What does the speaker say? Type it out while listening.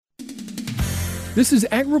This is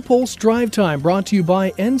AgriPulse Drive Time, brought to you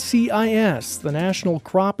by NCIS, the National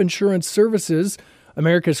Crop Insurance Services.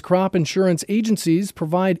 America's crop insurance agencies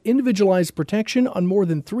provide individualized protection on more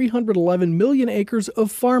than 311 million acres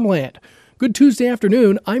of farmland. Good Tuesday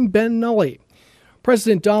afternoon, I'm Ben Nuelle.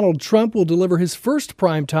 President Donald Trump will deliver his first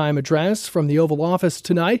primetime address from the Oval Office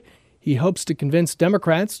tonight. He hopes to convince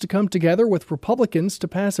Democrats to come together with Republicans to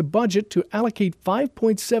pass a budget to allocate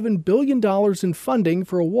 $5.7 billion in funding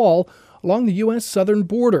for a wall along the U.S. southern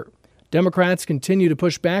border. Democrats continue to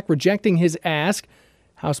push back, rejecting his ask.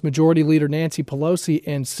 House Majority Leader Nancy Pelosi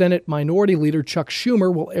and Senate Minority Leader Chuck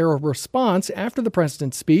Schumer will air a response after the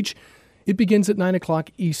president's speech. It begins at 9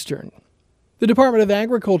 o'clock Eastern. The Department of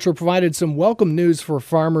Agriculture provided some welcome news for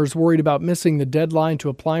farmers worried about missing the deadline to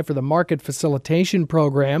apply for the Market Facilitation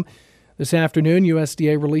Program. This afternoon,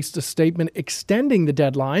 USDA released a statement extending the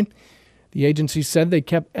deadline. The agency said they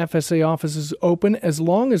kept FSA offices open as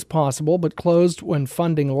long as possible, but closed when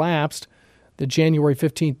funding lapsed. The January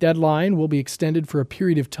 15th deadline will be extended for a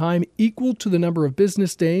period of time equal to the number of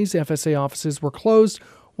business days FSA offices were closed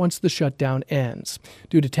once the shutdown ends.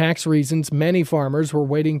 Due to tax reasons, many farmers were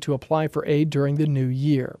waiting to apply for aid during the new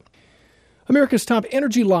year. America's top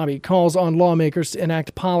energy lobby calls on lawmakers to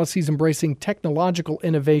enact policies embracing technological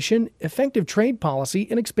innovation, effective trade policy,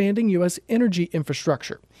 and expanding U.S. energy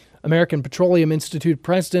infrastructure. American Petroleum Institute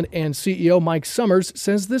President and CEO Mike Sommers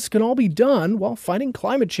says this can all be done while fighting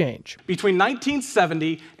climate change. Between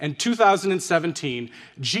 1970 and 2017,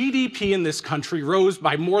 GDP in this country rose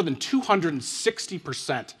by more than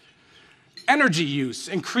 260%. Energy use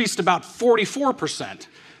increased about 44%.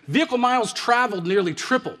 Vehicle miles traveled nearly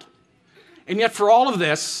tripled. And yet for all of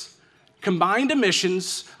this, combined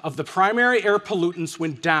emissions of the primary air pollutants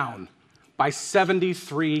went down by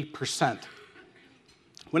 73%.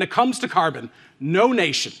 When it comes to carbon, no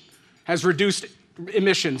nation has reduced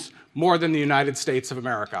emissions more than the United States of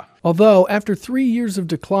America. Although, after 3 years of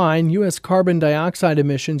decline, U.S. carbon dioxide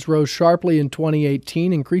emissions rose sharply in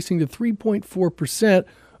 2018, increasing to 3.4%,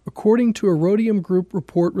 according to a Rhodium Group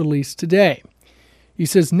report released today. He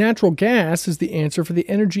says natural gas is the answer for the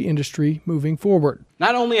energy industry moving forward.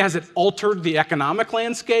 Not only has it altered the economic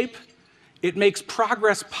landscape, it makes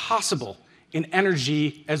progress possible in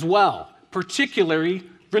energy as well, particularly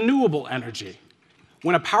renewable energy.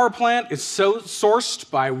 When a power plant is sourced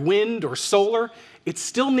by wind or solar, it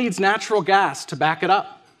still needs natural gas to back it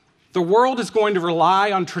up. The world is going to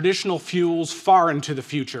rely on traditional fuels far into the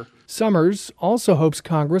future. Sommers also hopes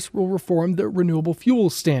Congress will reform the renewable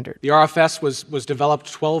fuels standard. The RFS was developed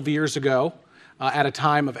 12 years ago at a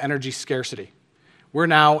time of energy scarcity. We're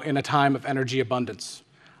now in a time of energy abundance.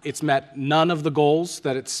 It's met none of the goals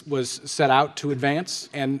that it was set out to advance,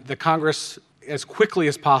 and the Congress, as quickly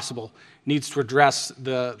as possible, needs to address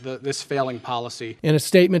this failing policy. In a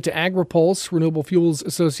statement to AgriPulse, Renewable Fuels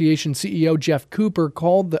Association CEO Jeff Cooper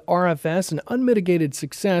called the RFS an unmitigated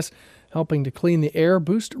success, helping to clean the air,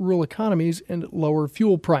 boost rural economies, and lower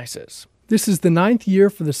fuel prices. This is the 9th year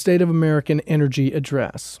for the State of American Energy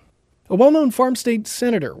Address. A well-known farm state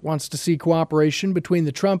senator wants to see cooperation between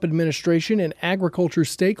the Trump administration and agriculture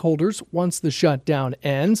stakeholders once the shutdown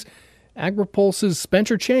ends. AgriPulse's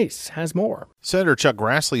Spencer Chase has more. Senator Chuck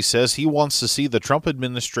Grassley says he wants to see the Trump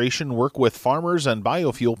administration work with farmers and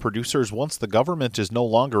biofuel producers once the government is no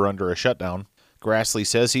longer under a shutdown. Grassley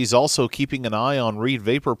says he's also keeping an eye on Reid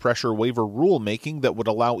vapor pressure waiver rulemaking that would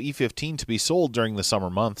allow E15 to be sold during the summer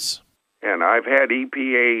months. And I've had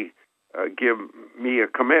EPA give me a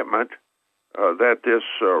commitment that this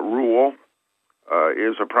rule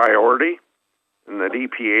is a priority and that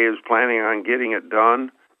EPA is planning on getting it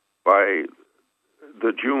done by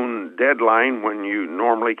the June deadline, when you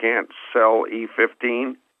normally can't sell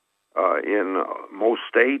E15 in most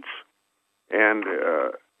states. And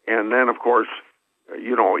then, of course,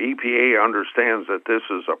 EPA understands that this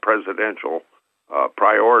is a presidential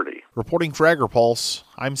priority. Reporting for AgriPulse,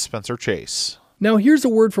 I'm Spencer Chase. Now here's a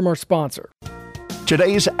word from our sponsor.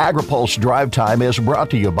 Today's AgriPulse Drive Time is brought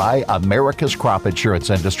to you by America's crop insurance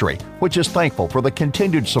industry, which is thankful for the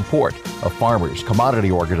continued support of farmers, commodity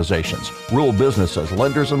organizations, rural businesses,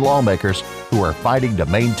 lenders, and lawmakers who are fighting to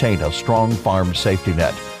maintain a strong farm safety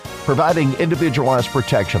net. Providing individualized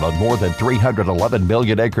protection on more than 311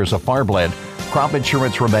 million acres of farmland, crop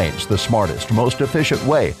insurance remains the smartest, most efficient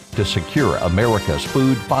way to secure America's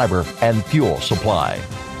food, fiber, and fuel supply.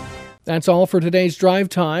 That's all for today's Drive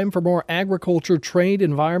Time. For more agriculture, trade,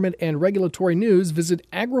 environment, and regulatory news, visit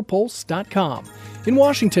agripulse.com. In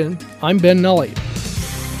Washington, I'm Ben Nuelle.